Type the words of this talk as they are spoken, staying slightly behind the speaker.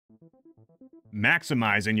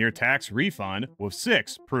Maximizing your tax refund with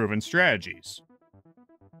 6 proven strategies.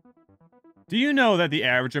 Do you know that the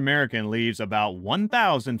average American leaves about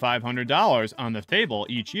 $1,500 on the table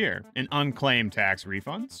each year in unclaimed tax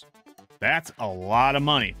refunds? That's a lot of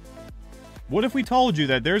money. What if we told you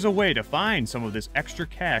that there's a way to find some of this extra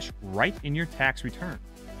cash right in your tax return?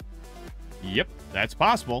 Yep, that's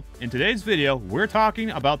possible. In today's video, we're talking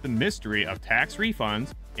about the mystery of tax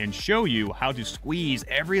refunds and show you how to squeeze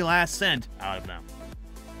every last cent out of them.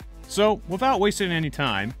 So, without wasting any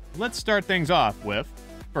time, let's start things off with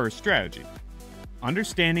first strategy: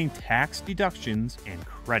 understanding tax deductions and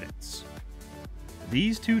credits.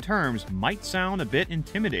 These two terms might sound a bit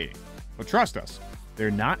intimidating, but trust us, they're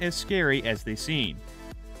not as scary as they seem.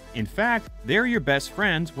 In fact, they're your best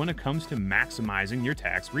friends when it comes to maximizing your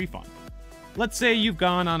tax refund. Let's say you've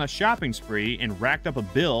gone on a shopping spree and racked up a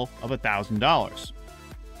bill of $1,000.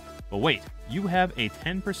 But wait, you have a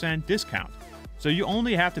 10% discount, so you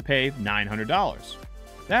only have to pay $900.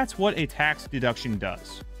 That's what a tax deduction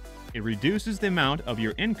does. It reduces the amount of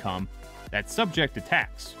your income that's subject to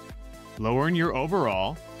tax, lowering your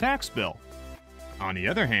overall tax bill. On the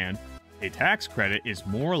other hand, a tax credit is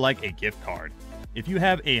more like a gift card. If you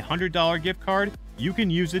have a $100 gift card, you can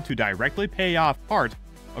use it to directly pay off part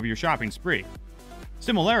of your shopping spree.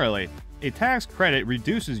 Similarly, a tax credit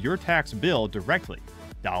reduces your tax bill directly,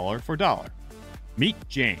 dollar for dollar. Meet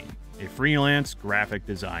Jane, a freelance graphic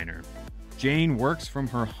designer. Jane works from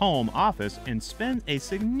her home office and spends a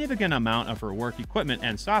significant amount of her work equipment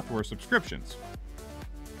and software subscriptions.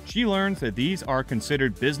 She learns that these are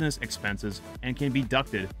considered business expenses and can be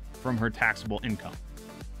deducted from her taxable income.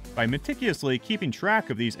 By meticulously keeping track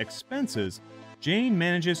of these expenses, Jane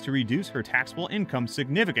manages to reduce her taxable income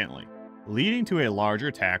significantly, leading to a larger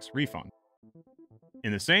tax refund.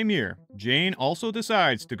 In the same year, Jane also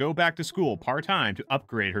decides to go back to school part-time to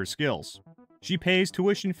upgrade her skills. She pays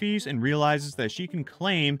tuition fees and realizes that she can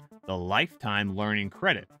claim the lifetime learning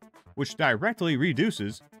credit, which directly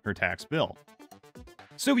reduces her tax bill.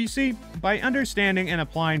 So you see, by understanding and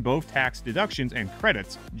applying both tax deductions and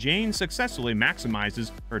credits, Jane successfully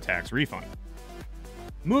maximizes her tax refund.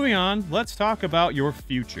 Moving on, let's talk about your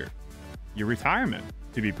future. Your retirement,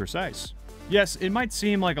 to be precise. Yes, it might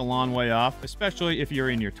seem like a long way off, especially if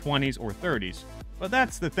you're in your 20s or 30s, but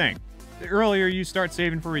that's the thing. The earlier you start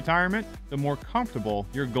saving for retirement, the more comfortable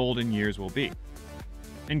your golden years will be.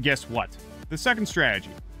 And guess what? The second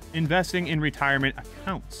strategy, investing in retirement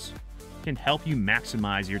accounts, can help you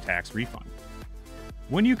maximize your tax refund.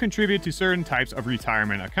 When you contribute to certain types of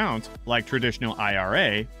retirement accounts, like traditional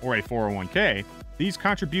IRA or a 401k, these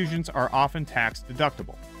contributions are often tax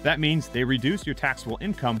deductible. That means they reduce your taxable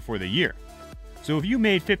income for the year. So if you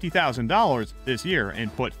made $50,000 this year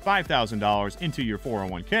and put $5,000 into your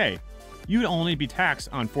 401k, you'd only be taxed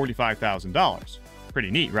on $45,000.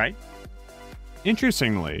 Pretty neat, right?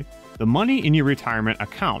 Interestingly, the money in your retirement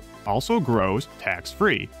account also grows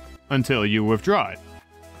tax-free until you withdraw it.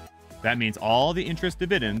 That means all the interest,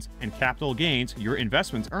 dividends, and capital gains your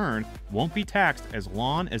investments earn won't be taxed as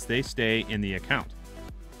long as they stay in the account.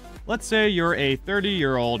 Let's say you're a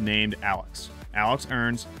 30-year-old named Alex. Alex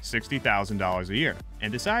earns $60,000 a year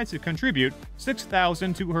and decides to contribute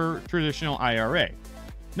 $6,000 to her traditional IRA.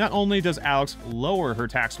 Not only does Alex lower her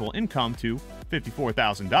taxable income to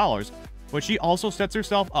 $54,000, but she also sets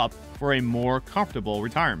herself up for a more comfortable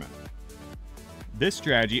retirement. This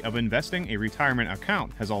strategy of investing a retirement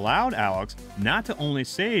account has allowed Alex not to only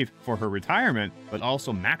save for her retirement, but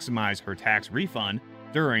also maximize her tax refund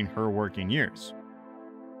during her working years.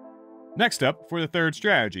 Next up, for the third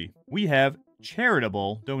strategy, we have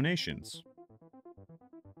charitable donations.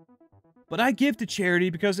 But I give to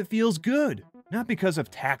charity because it feels good, not because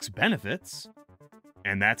of tax benefits.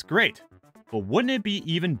 And that's great. But wouldn't it be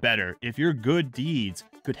even better if your good deeds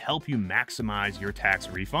could help you maximize your tax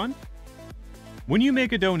refund? When you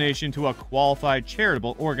make a donation to a qualified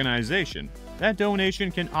charitable organization, that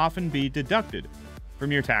donation can often be deducted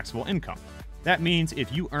from your taxable income. That means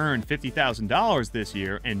if you earned $50,000 this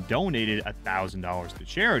year and donated $1,000 to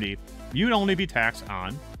charity, you'd only be taxed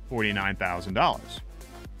on $49,000.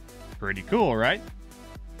 Pretty cool, right?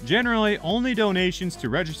 Generally, only donations to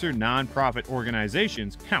registered nonprofit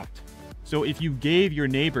organizations count. So if you gave your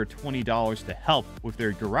neighbor $20 to help with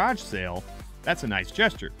their garage sale, that's a nice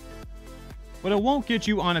gesture. But it won't get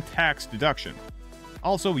you on a tax deduction.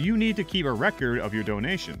 Also, you need to keep a record of your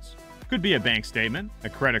donations. Could be a bank statement, a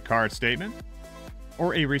credit card statement,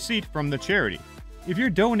 or a receipt from the charity. If you're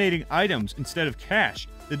donating items instead of cash,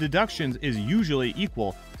 the deductions is usually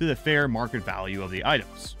equal to the fair market value of the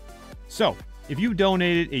items. So, if you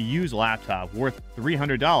donated a used laptop worth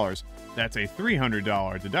 $300, That's a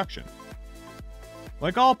 $300 deduction.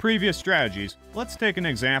 Like all previous strategies, let's take an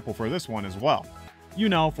example for this one as well.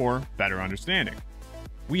 For better understanding.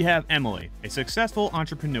 We have Emily, a successful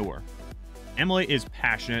entrepreneur. Emily is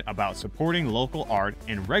passionate about supporting local art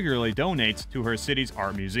and regularly donates to her city's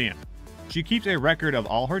art museum. She keeps a record of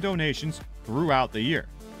all her donations throughout the year.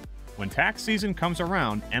 When tax season comes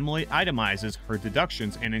around, Emily itemizes her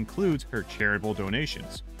deductions and includes her charitable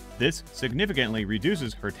donations. This significantly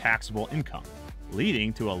reduces her taxable income,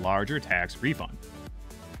 leading to a larger tax refund.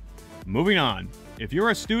 Moving on, if you're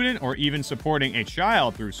a student or even supporting a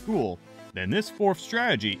child through school, then this fourth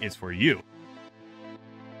strategy is for you.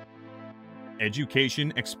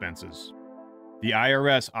 Education expenses. The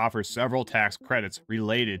IRS offers several tax credits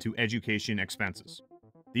related to education expenses.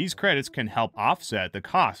 These credits can help offset the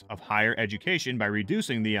cost of higher education by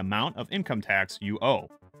reducing the amount of income tax you owe.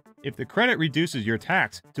 If the credit reduces your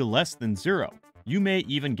tax to less than zero, you may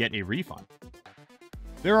even get a refund.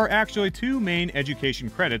 There are actually two main education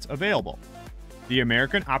credits available: the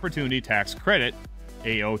American Opportunity Tax Credit,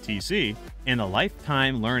 AOTC, and the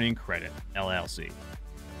Lifetime Learning Credit, LLC.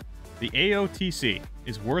 The AOTC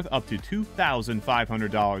is worth up to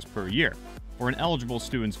 $2,500 per year for an eligible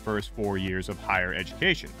student's first 4 years of higher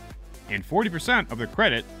education, and 40% of the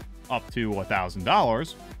credit, up to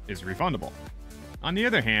 $1,000, is refundable. On the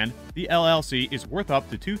other hand, the LLC is worth up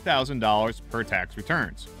to $2,000 per tax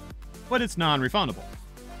returns, but it's non-refundable.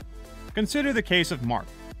 Consider the case of Mark,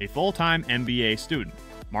 a full-time MBA student.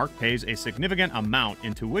 Mark pays a significant amount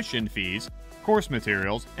in tuition fees, course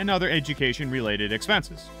materials, and other education-related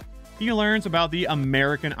expenses. He learns about the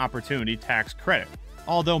American Opportunity Tax Credit.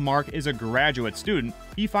 Although Mark is a graduate student,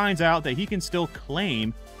 he finds out that he can still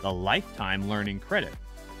claim the Lifetime Learning Credit.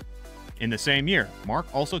 In the same year, Mark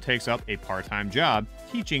also takes up a part-time job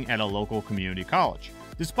teaching at a local community college.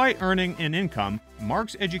 Despite earning an income,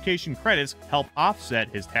 Mark's education credits help offset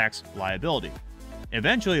his tax liability,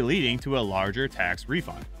 eventually leading to a larger tax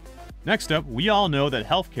refund. Next up, we all know that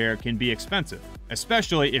healthcare can be expensive,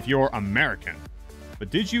 especially if you're American. But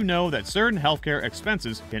did you know that certain healthcare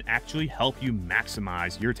expenses can actually help you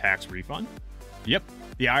maximize your tax refund? Yep,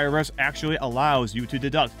 the IRS actually allows you to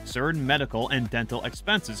deduct certain medical and dental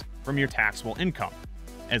expenses from your taxable income,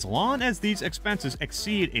 as long as these expenses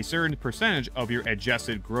exceed a certain percentage of your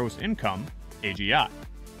adjusted gross income, AGI.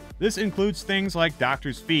 This includes things like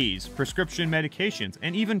doctor's fees, prescription medications,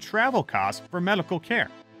 and even travel costs for medical care.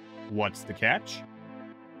 What's the catch?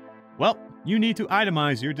 Well, you need to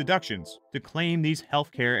itemize your deductions to claim these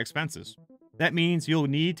healthcare expenses. That means you'll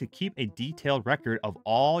need to keep a detailed record of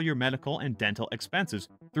all your medical and dental expenses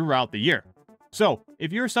throughout the year. So,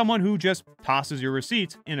 if you're someone who just tosses your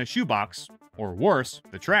receipts in a shoebox, or worse,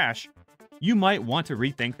 the trash, you might want to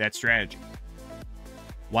rethink that strategy.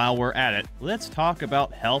 While we're at it, let's talk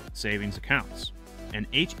about health savings accounts. An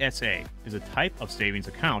HSA is a type of savings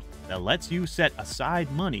account that lets you set aside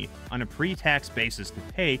money on a pre-tax basis to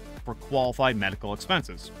pay for qualified medical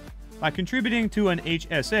expenses. By contributing to an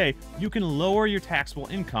HSA, you can lower your taxable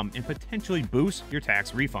income and potentially boost your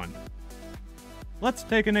tax refund. Let's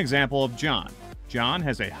take an example of John. John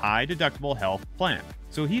has a high deductible health plan,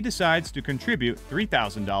 so he decides to contribute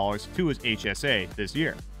 $3,000 to his HSA this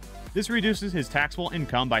year. This reduces his taxable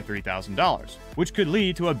income by $3,000, which could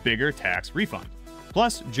lead to a bigger tax refund.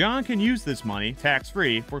 Plus, John can use this money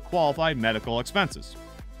tax-free for qualified medical expenses.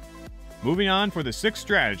 Moving on for the sixth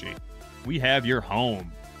strategy, we have your home.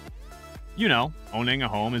 Owning a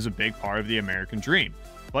home is a big part of the American dream,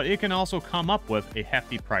 but it can also come up with a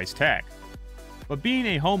hefty price tag. But being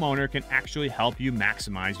a homeowner can actually help you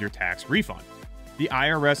maximize your tax refund. The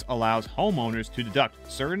IRS allows homeowners to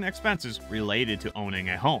deduct certain expenses related to owning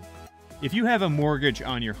a home. If you have a mortgage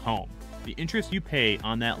on your home, the interest you pay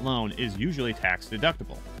on that loan is usually tax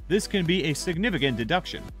deductible. This can be a significant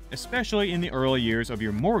deduction, especially in the early years of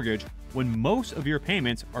your mortgage when most of your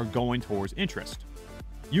payments are going towards interest.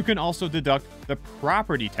 You can also deduct the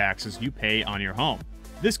property taxes you pay on your home.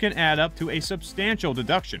 This can add up to a substantial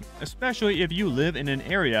deduction, especially if you live in an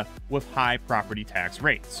area with high property tax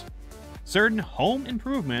rates. Certain home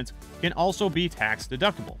improvements can also be tax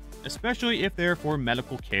deductible, especially if they're for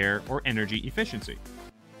medical care or energy efficiency.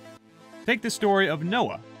 Take the story of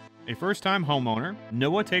Noah. A first-time homeowner,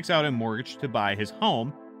 Noah takes out a mortgage to buy his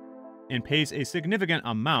home and pays a significant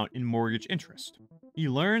amount in mortgage interest. He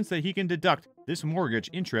learns that he can deduct this mortgage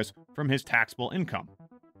interest from his taxable income.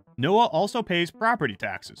 Noah also pays property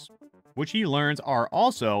taxes, which he learns are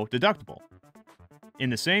also deductible.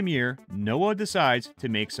 In the same year, Noah decides to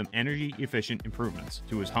make some energy-efficient improvements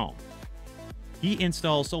to his home. He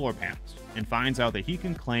installs solar panels and finds out that he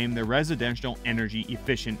can claim the Residential Energy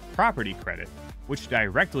Efficient Property Credit, which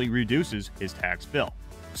directly reduces his tax bill.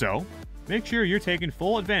 So, make sure you're taking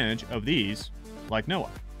full advantage of these like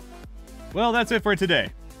Noah. Well, that's it for today.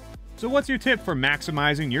 So what's your tip for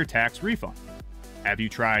maximizing your tax refund? Have you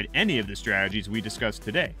tried any of the strategies we discussed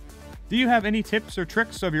today? Do you have any tips or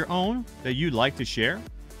tricks of your own that you'd like to share?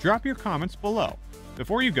 Drop your comments below.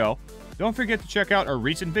 Before you go, don't forget to check out our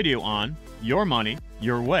recent video on Your Money,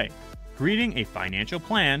 Your Way, creating a financial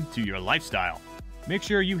plan to your lifestyle. Make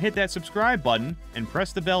sure you hit that subscribe button and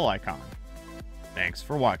press the bell icon. Thanks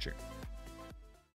for watching.